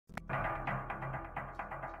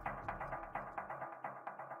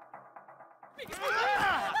Get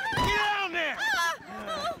down there!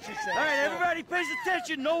 All right, everybody pays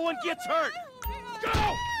attention. No one gets hurt. Go!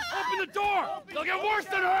 Open the door! They'll get worse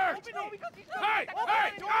than hurt! Hey!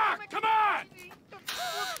 Hey! Ah! Come on!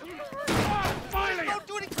 Ah, finally! Don't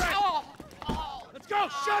do anything. Let's go!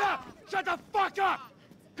 Shut up! Shut the fuck up!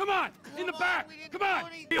 Come on! In the back! Come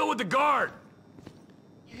on! Deal with the guard!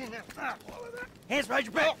 Hands behind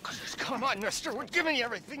your back. Oh, come on, mister. We're giving you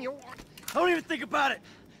everything you want. Don't even think about it.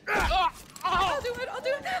 I'll do it.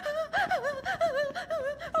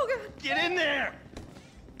 Oh, God. Get in there.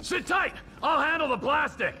 Sit tight! I'll handle the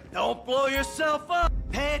plastic! Don't blow yourself up.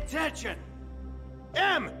 Pay attention.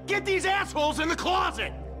 M, get these assholes in the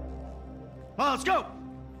closet. Well, let's go.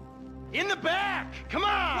 In the back. Come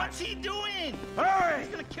on. What's he doing? Hurry. He's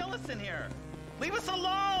gonna kill us in here. Leave us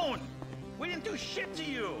alone. We didn't do shit to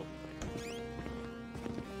you.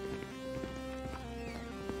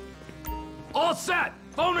 All set!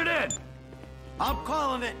 Phone it in! I'm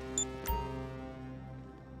calling it.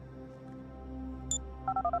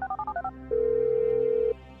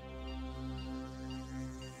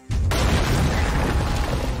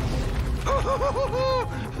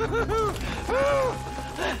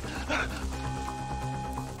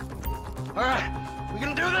 All right, we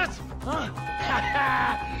gonna do this? Huh?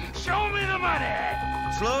 Show me the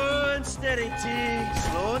money! Slow and steady, T.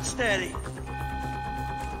 Slow and steady.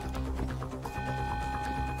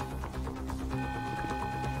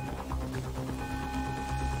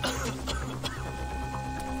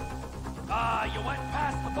 You went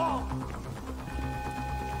past the ball.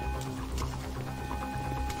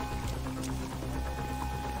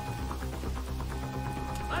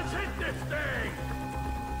 Let's hit this thing!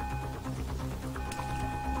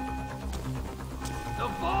 The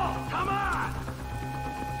ball, come on!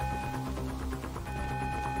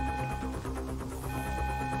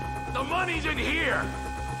 The money's in here!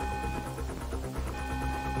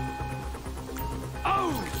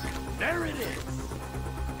 Oh! There it is!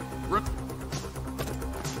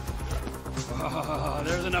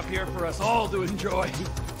 There's enough here for us all to enjoy.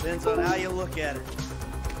 Depends on how you look at it.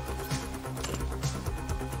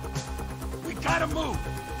 We gotta move!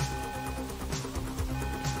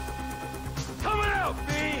 Coming out,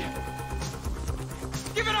 B!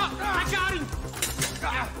 Give it up! I got him!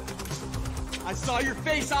 I saw your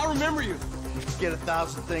face. I'll remember you. You forget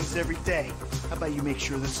 1,000 things every day. How about you make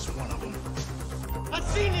sure this is one of them? I've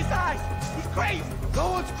seen his eyes. He's crazy.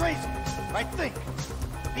 No one's crazy. I think.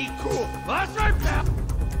 Be cool. That's right, pal!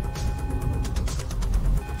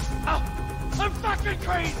 Oh, I'm fucking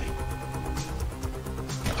crazy!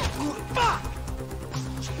 Fuck!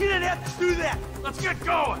 You didn't have to do that. Let's get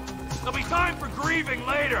going! There'll be time for grieving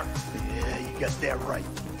later! Yeah, you got that right.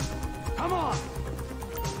 Come on!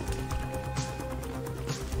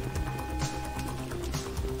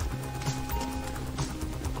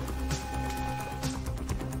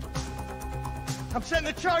 I'm setting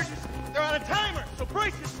the charges. They're on a timer, so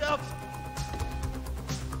brace yourselves.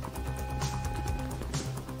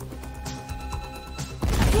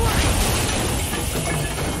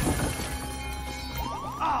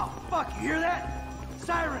 Oh, fuck, you hear that?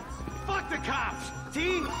 Sirens. Fuck the cops.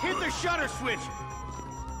 T, hit the shutter switch.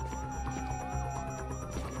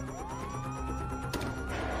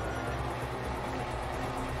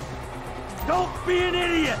 Don't be an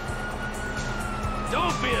idiot.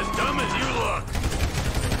 Don't be as dumb as you look!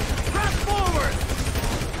 Press forward.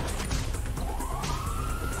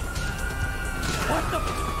 What the?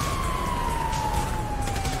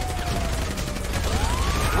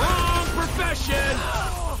 Wrong profession!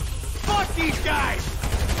 Fuck these guys.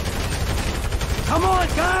 Come on,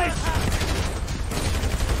 guys.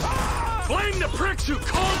 Blame the pricks who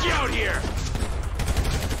called you out here!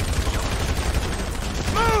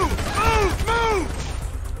 Move! Move! Move!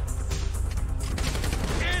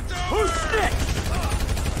 Who's next?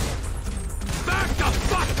 Back the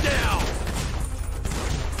fuck down!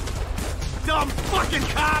 Dumb fucking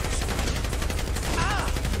cops!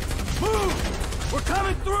 Move! We're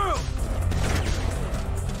coming through!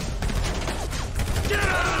 Get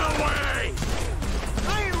out of the way! I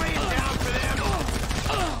ain't laying down for them!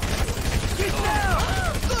 Get down!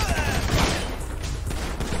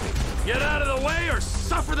 Get out of the way or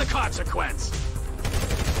suffer the consequence!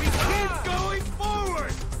 We keep going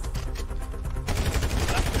forward!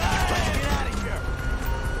 Get out of here!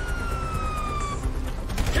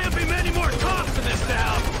 Can't be many more cops in this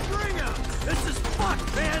town! Bring 'em! This is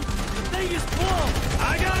fucked, man! The thing is blown!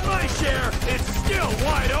 I got my share! It's still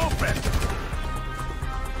wide open!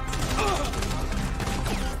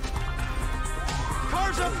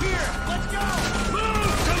 Cars up here! Let's go!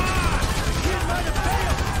 Move! Come on! Can't let it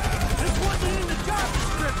fail! This wasn't in the job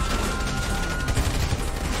description!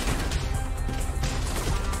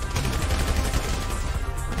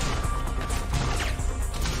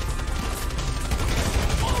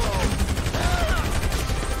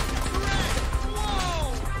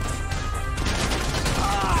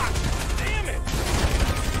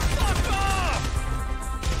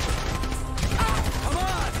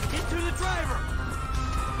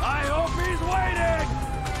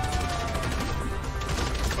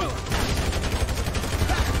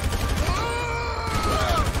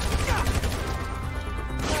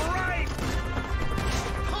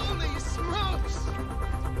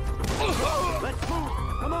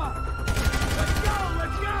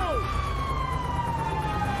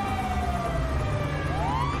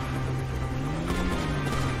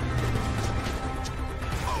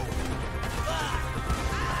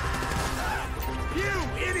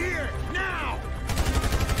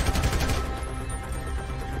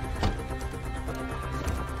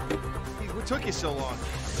 took you so long?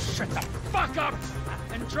 Shut the fuck up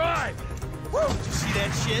and drive! Woo! Did you see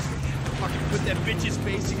that shit? Fucking put that bitch's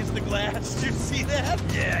face against the glass. Did you see that?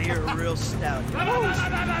 Yeah, you're a real stout. Fuck,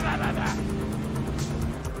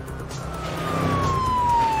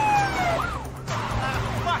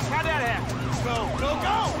 how'd that happen? Go, go,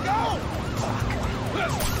 go, go!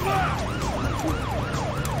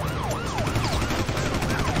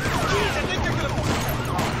 Jeez, I think they're gonna...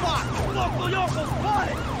 Oh, fuck! Loco Yoko's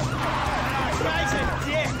spotted! Guy's a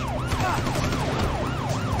dick!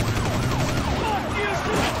 Fuck you!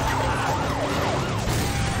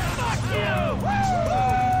 Fuck you!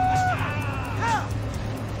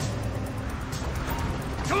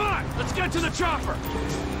 Come on, let's get to the chopper!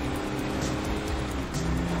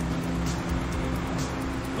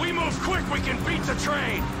 We move quick, we can beat the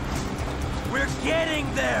train! We're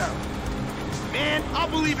getting there! Man, I'll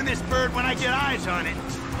believe in this bird when I get eyes on it.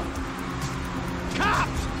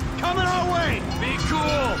 Cops! Coming our way! Be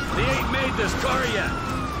cool! They ain't made this car yet.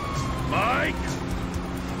 Mike?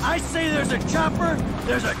 I say there's a chopper,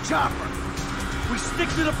 there's a chopper. We stick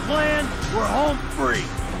to the plan, we're home free.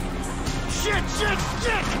 Shit, shit,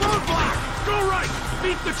 shit! Roadblock! Go right!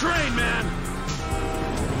 Beat the train, man!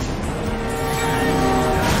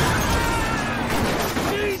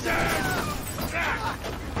 Jesus!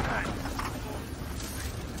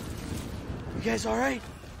 You guys all right?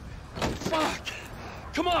 Fuck!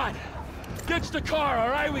 Come on! Ditch the car, all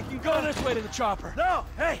right? We can go this way to the chopper. No,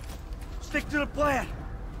 hey! Stick to the plan.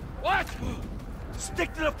 What?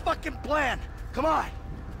 Stick to the fucking plan. Come on.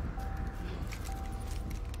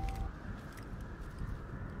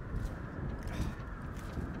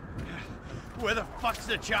 Where the fuck's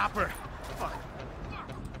the chopper? Fuck.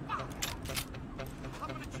 I'm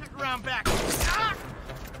gonna check around back. Ah!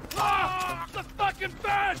 Ah! The fucking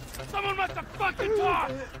bed! Someone must have fucking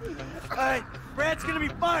talked! All right, Brad's gonna be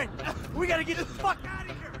fine. We gotta get the fuck out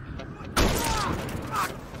of here. Ah,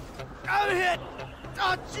 fuck. I'm hit.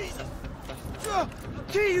 Oh, Jesus.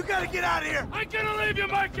 Key, you gotta get out of here. I'm gonna leave you,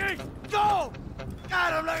 Mikey! Go.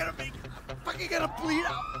 God, I'm not gonna make it. I'm fucking gonna bleed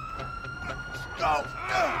out. Go.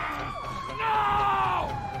 No!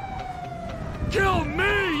 Kill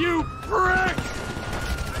me, you prick!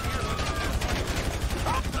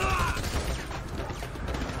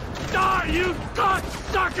 Die, you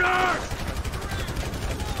cocksuckers!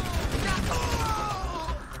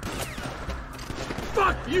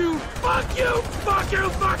 Fuck you! Fuck you! Fuck you!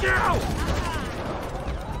 Fuck you!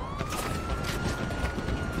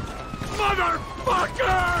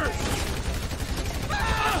 Motherfuckers!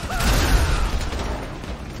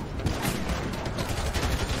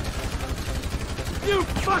 You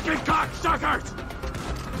fucking cocksuckers!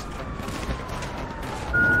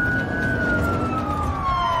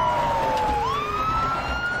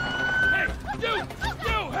 Hey, you!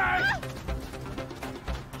 You, hey!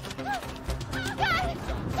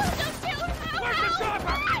 Where's the chopper?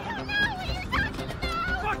 I don't know what you're talking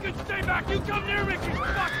about! Fucking stay back! You come near me, she's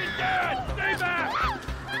fucking dead! Stay back!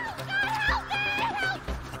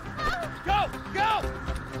 Help me! Go! Go!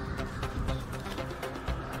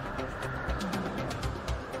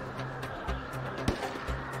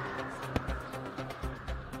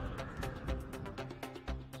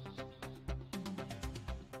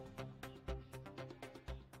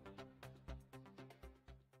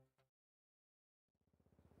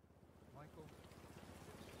 Michael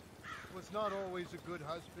was not always a good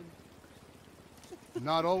husband,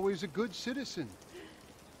 not always a good citizen.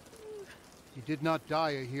 He did not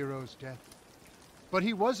die a hero's death, but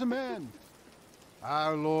he was a man.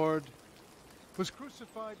 Our Lord was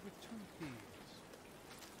crucified with 2 thieves,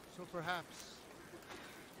 so perhaps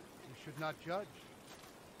we should not judge.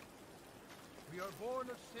 We are born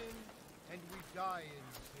of sin, and we die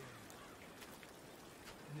in sin.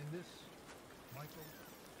 And in this, Michael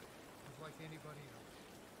is like anybody else.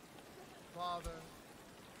 Father,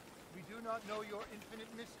 we do not know your infinite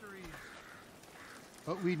mysteries,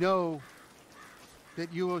 but we know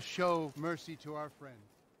that you will show mercy to our friend.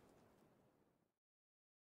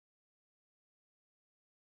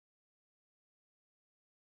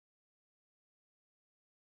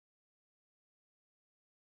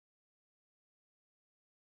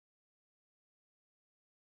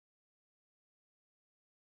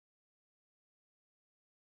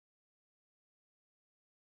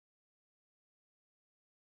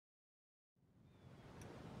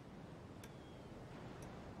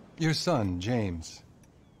 Your son, James.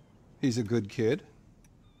 He's a good kid.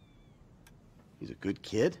 He's a good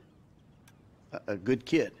kid? A good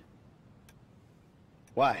kid?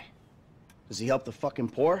 Why? Does he help the fucking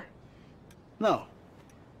poor? No.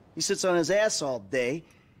 He sits on his ass all day,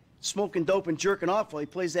 Smoking dope and jerking off while he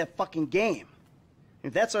plays that fucking game.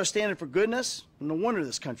 If that's our standard for goodness, then no wonder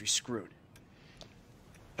this country's screwed.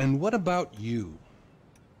 And what about you?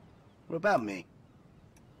 What about me?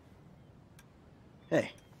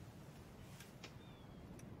 Hey.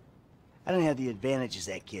 I don't have the advantages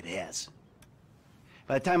that kid has.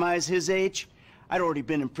 By the time I was his age, I'd already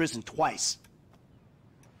been in prison twice.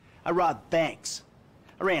 I robbed banks.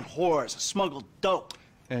 I ran whores, smuggled dope.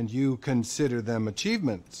 And you consider them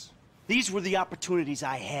achievements? These were the opportunities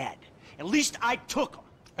I had. At least I took them.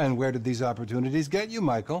 And where did these opportunities get you,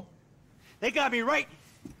 Michael? They got me right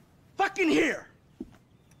fucking here.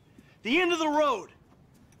 The end of the road.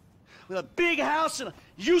 With a big house and a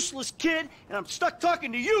useless kid, and I'm stuck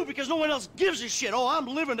talking to you because no one else gives a shit. Oh, I'm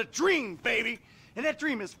living a dream, baby. And that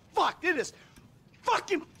dream is fucked. It is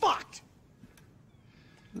fucking fucked.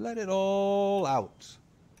 Let it all out.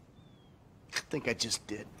 I think I just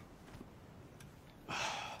did.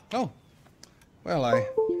 Oh. Well, I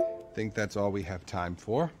think that's all we have time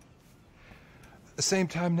for. The same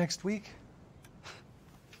time next week?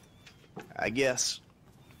 I guess.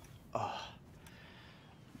 I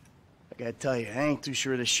gotta tell you, I ain't too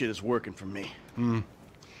sure this shit is working for me.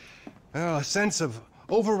 Well, a sense of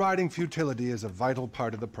overriding futility is a vital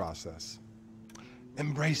part of the process.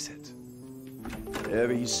 Embrace it.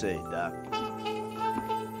 Whatever you say, Doc.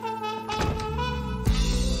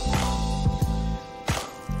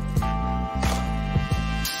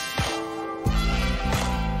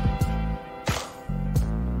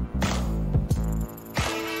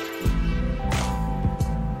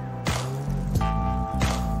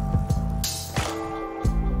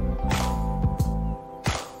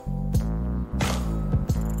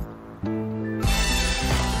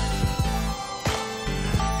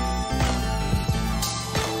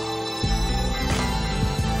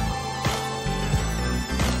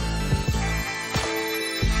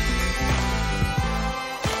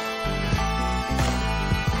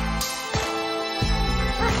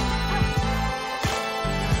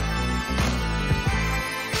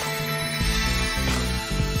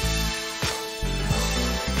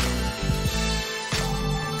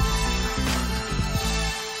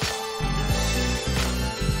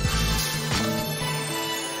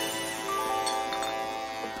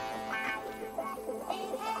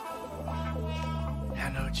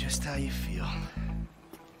 Just how you feel.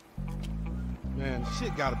 Man,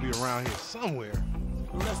 shit gotta be around here somewhere.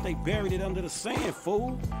 Unless they buried it under the sand,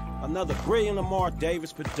 fool. Another brilliant Lamar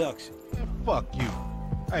Davis production. Man, fuck you.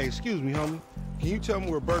 Hey, excuse me, homie. Can you tell me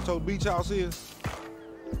where Berto Beach House is?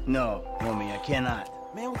 No, homie, I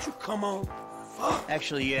cannot. Man, won't you come on? Fuck.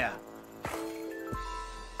 Actually, yeah.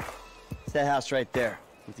 It's that house right there,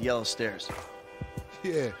 with the yellow stairs.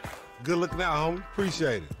 Yeah. Good looking out, homie.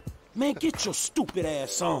 Appreciate it. Man, get your stupid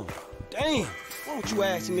ass on. Damn. Why don't you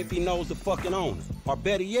ask him if he knows the fucking owner? Or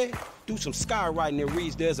better yet, do some skywriting that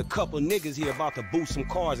reads there's a couple niggas here about to boost some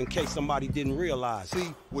cars in case somebody didn't realize.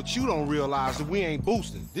 See, what you don't realize is we ain't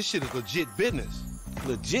boosting. This shit is legit business.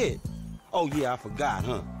 Legit? Oh yeah, I forgot,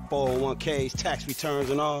 huh? 401ks, tax returns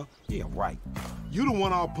and all? Yeah, right. You the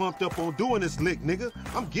one all pumped up on doing this lick, nigga.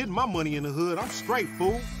 I'm getting my money in the hood. I'm straight,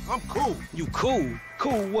 fool. I'm cool. You cool?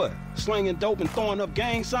 Cool what? Slinging dope and throwing up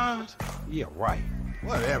gang signs? Yeah, right.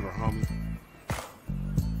 Whatever, homie.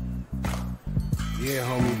 Yeah,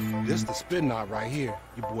 homie. This the spin knot right here.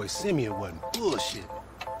 Your boy Simeon wasn't bullshit.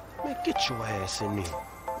 Man, get your ass in there.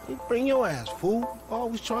 Hey, bring your ass, fool.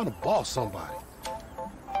 Always trying to boss somebody.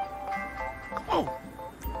 Come on.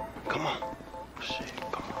 Come on. Shit,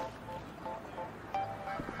 come on.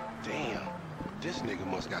 Damn. This nigga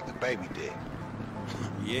must got the baby dick.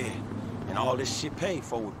 Yeah. And all this shit paid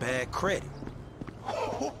for with bad credit.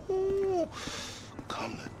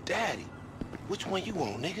 Come to daddy. Which one you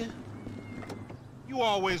want, nigga? You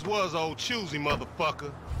always was old choosy,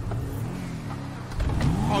 motherfucker.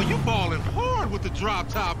 Oh, you ballin' hard with the drop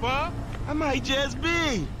top, huh? I might just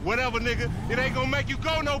be. Whatever, nigga. It ain't gonna make you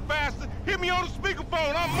go no faster. Hit me on the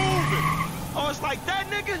speakerphone. I'm moving. Oh, it's like that,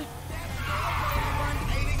 nigga?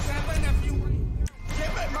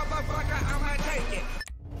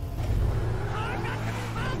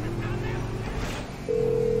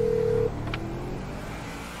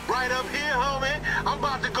 Right up here, homie. I'm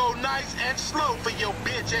about to go nice and slow for your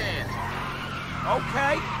bitch ass.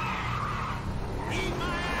 Okay.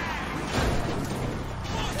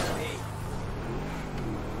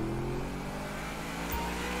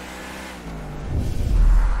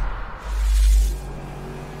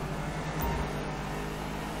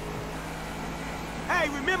 Hey,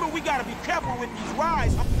 remember we gotta be careful with these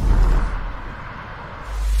rides.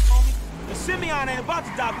 Homie, there's Simeon ain't about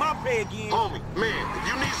to dock my pay again. Homie, man, if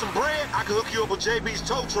you need some bread, I can hook you up with JB's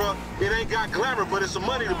tow truck. It ain't got glamour, but it's some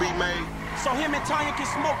money to be made. So him and Tanya can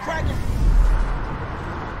smoke crack and...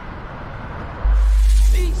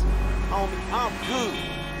 Peace, homie, I'm good.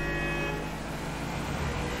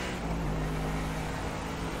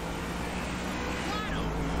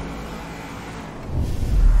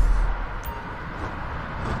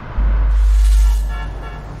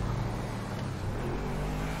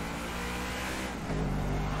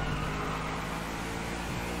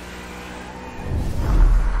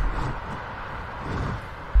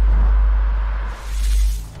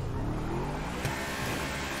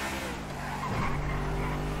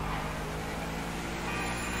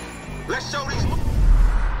 Let's show these movie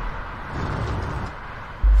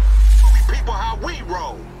people how we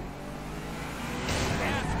roll.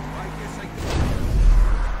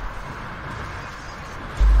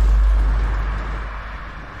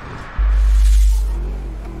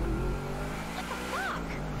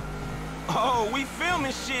 Oh, we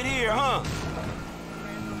filming shit here, huh?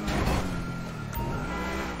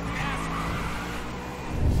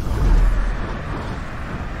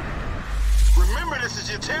 Remember, this is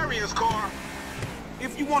your Terrier's car.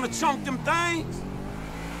 If you want to chunk them things.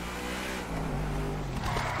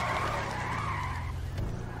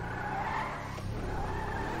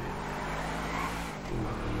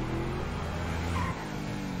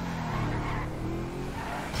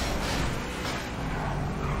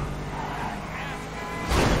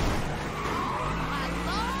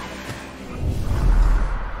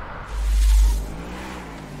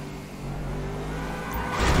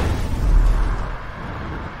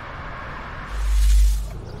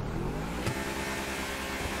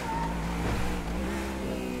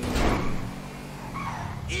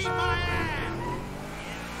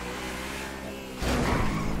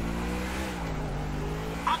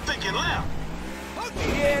 Left.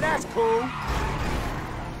 Yeah, that's cool.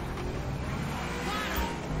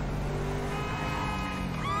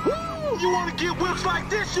 Woo! You want to get whips like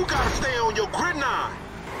this, you gotta stay on your gridiron.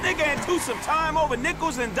 Nigga ain't do some time over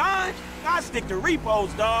nickels and dimes. I stick to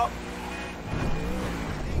repos, dog.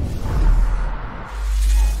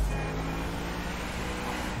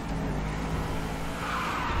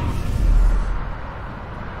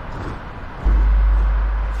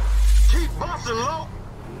 Keep busting low.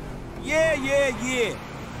 Yeah.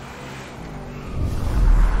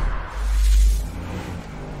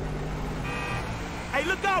 Hey,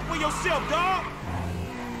 look out for yourself, dog.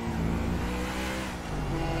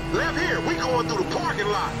 Left here, we going through the parking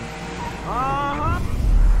lot. Uh-huh.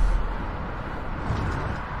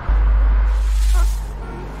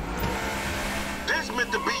 This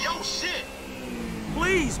meant to be your shit.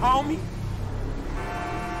 Please, homie.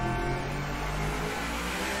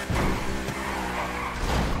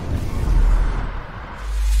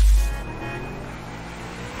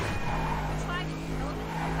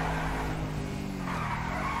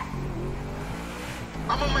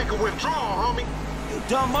 I'm gonna make a withdrawal, homie. You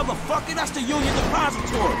dumb motherfucker, that's the Union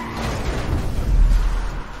Depository.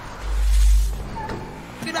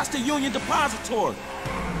 That's the Union Depository.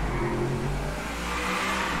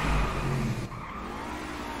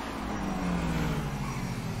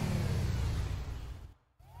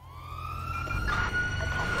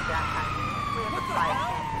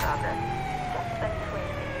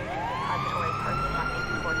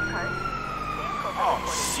 Oh,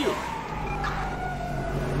 shit.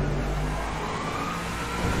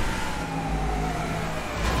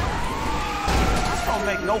 This don't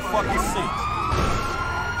make no fucking sense.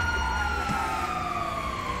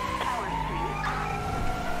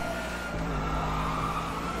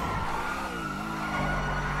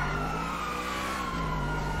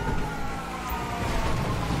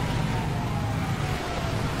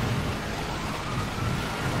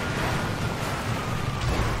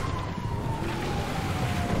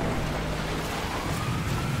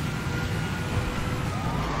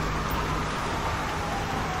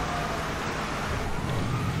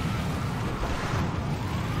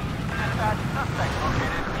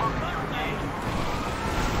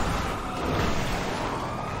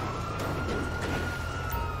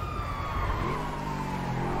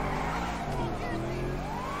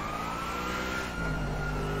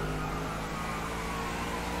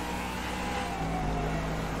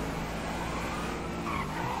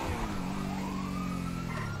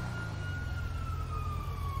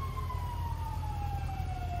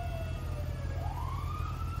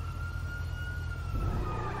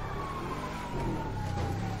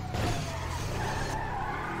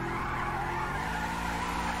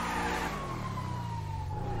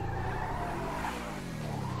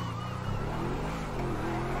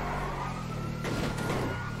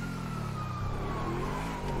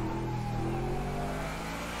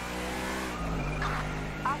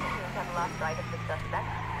 last sight of the suspect.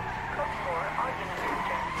 Code 4, all units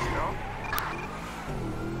return to neutral.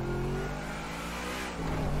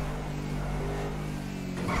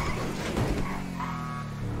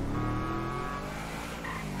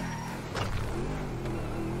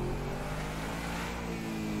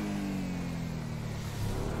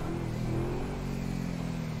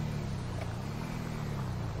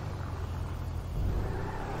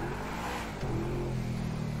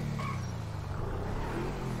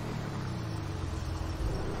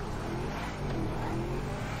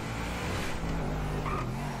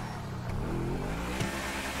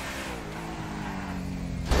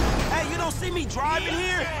 See me driving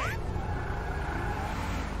here?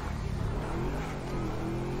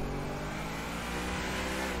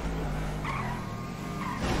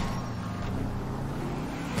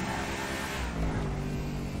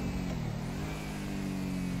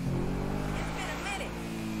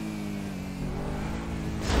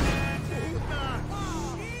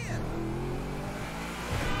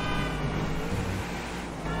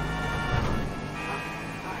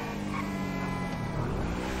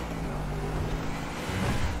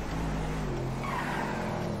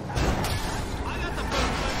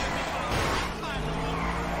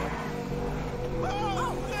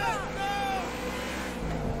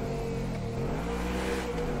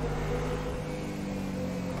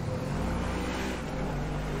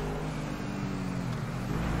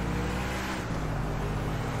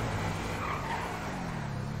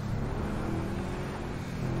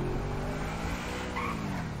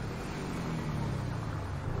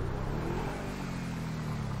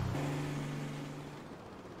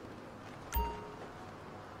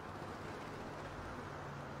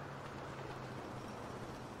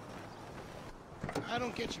 I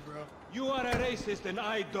don't get you, bro. You are a racist and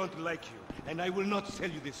I don't like you. And I will not sell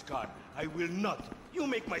you this car. I will not. You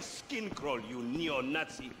make my skin crawl, you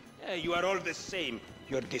neo-Nazi. Yeah, you are all the same.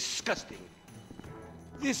 You're disgusting.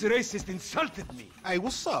 This racist insulted me. Hey,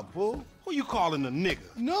 what's up, fool? Who you calling a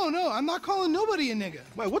nigga? No, I'm not calling nobody a nigga.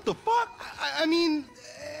 Wait, what the fuck? I mean,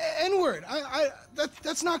 N-word.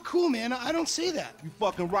 That's not cool, man. I don't say that. You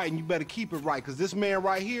fucking right, and you better keep it right, because this man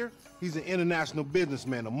right here, he's an international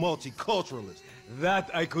businessman, a multiculturalist.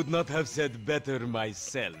 That I could not have said better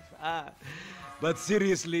myself. But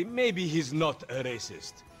seriously, maybe he's not a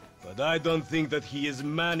racist. But I don't think that he is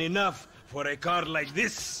man enough for a car like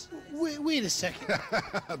this. Wait a second.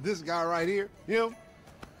 This guy right here, him,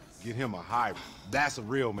 get him a hybrid. That's a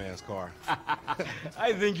real man's car.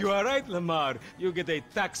 I think you are right, Lamar. You get a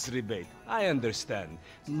tax rebate. I understand.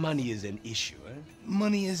 Money is an issue, eh?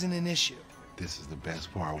 Money isn't an issue. This is the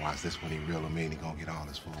best part. Watch this when he reel him in. He gonna get all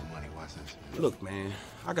his full money. Watch this. Look, man,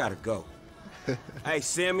 I gotta go. Hey,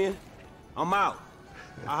 Simeon, I'm out.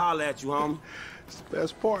 I'll holler at you, homie. It's the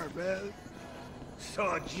best part, man.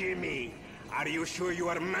 So, Jimmy, are you sure you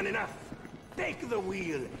are man enough? Take the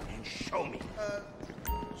wheel and show me.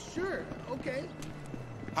 Sure, okay.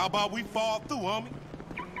 How about we fall through, homie?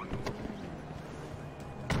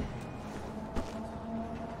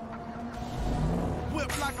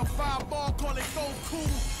 Whip like a fireball, call it go cool.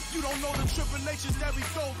 You don't know the tribulations that we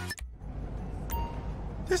go.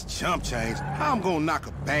 This chump change. How I'm gonna knock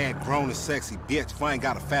a bad, grown and sexy bitch if I ain't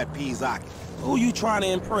got a fat Pizzaki? Who you trying to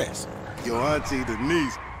impress? Your auntie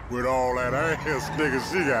Denise, with all that ass, nigga,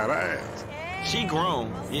 she got ass. She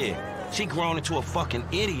grown, yeah. She grown into a fucking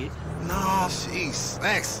idiot. No, she's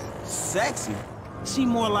sexy. Sexy? She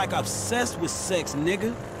more like obsessed with sex,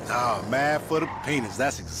 nigga. Nah, mad for the penis.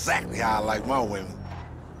 That's exactly how I like my women.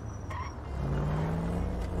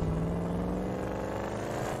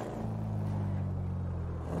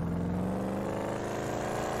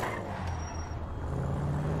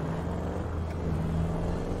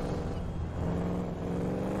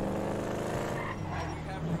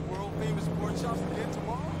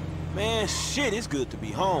 Man, shit, it's good to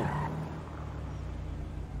be home.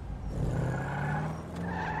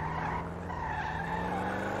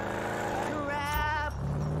 Crap.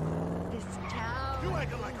 This town. You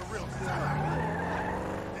acting like a real thug.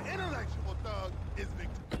 The intellectual thug is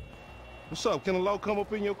Victor. What's up? Can a low come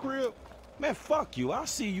up in your crib? Man, fuck you. I'll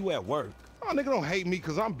see you at work. Oh, nigga, don't hate me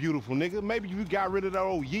because I'm beautiful, nigga. Maybe if you got rid of that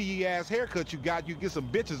old yee-yee-ass haircut you got, you get some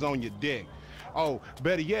bitches on your dick. Oh,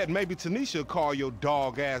 better yet, maybe Tanisha will call your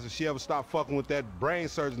dog ass if she ever stop fucking with that brain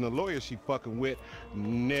surgeon, the lawyer she fucking with,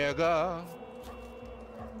 nigga.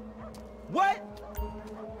 What?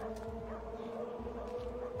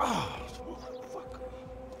 Oh, fuck.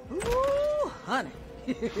 Ooh, honey.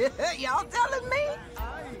 Y'all telling me?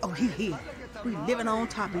 Oh, he here. We living on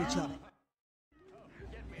top of each other.